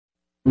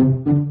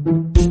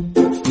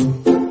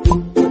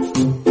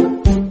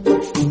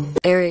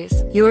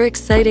Aries, you are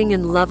exciting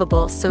and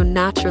lovable, so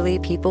naturally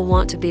people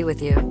want to be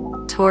with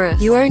you.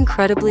 Taurus, you are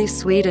incredibly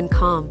sweet and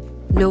calm.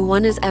 No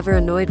one is ever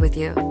annoyed with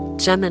you.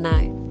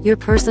 Gemini, your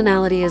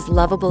personality is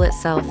lovable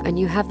itself and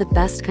you have the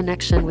best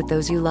connection with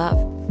those you love.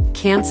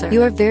 Cancer,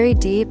 you are very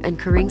deep and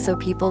caring, so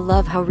people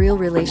love how real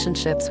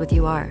relationships with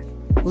you are.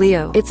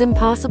 Leo, it's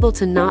impossible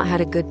to not have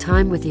a good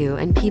time with you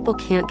and people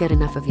can't get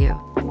enough of you.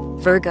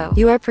 Virgo,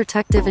 you are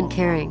protective and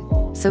caring,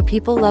 so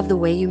people love the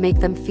way you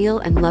make them feel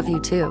and love you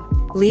too.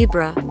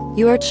 Libra,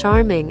 you are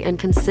charming and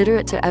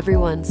considerate to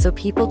everyone, so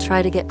people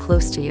try to get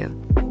close to you.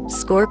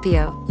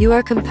 Scorpio, you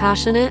are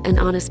compassionate and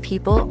honest,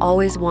 people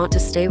always want to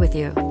stay with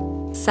you.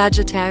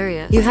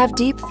 Sagittarius, you have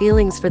deep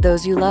feelings for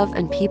those you love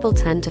and people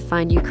tend to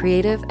find you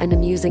creative and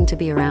amusing to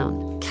be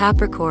around.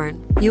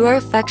 Capricorn, you are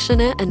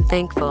affectionate and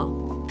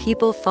thankful.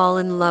 People fall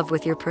in love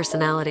with your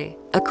personality.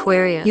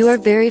 Aquarius, you are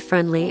very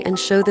friendly and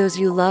show those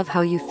you love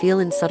how you feel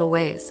in subtle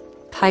ways.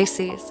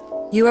 Pisces,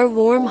 you are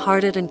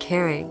warm-hearted and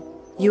caring.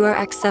 You are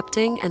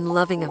accepting and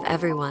loving of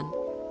everyone.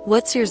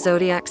 What's your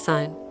zodiac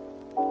sign?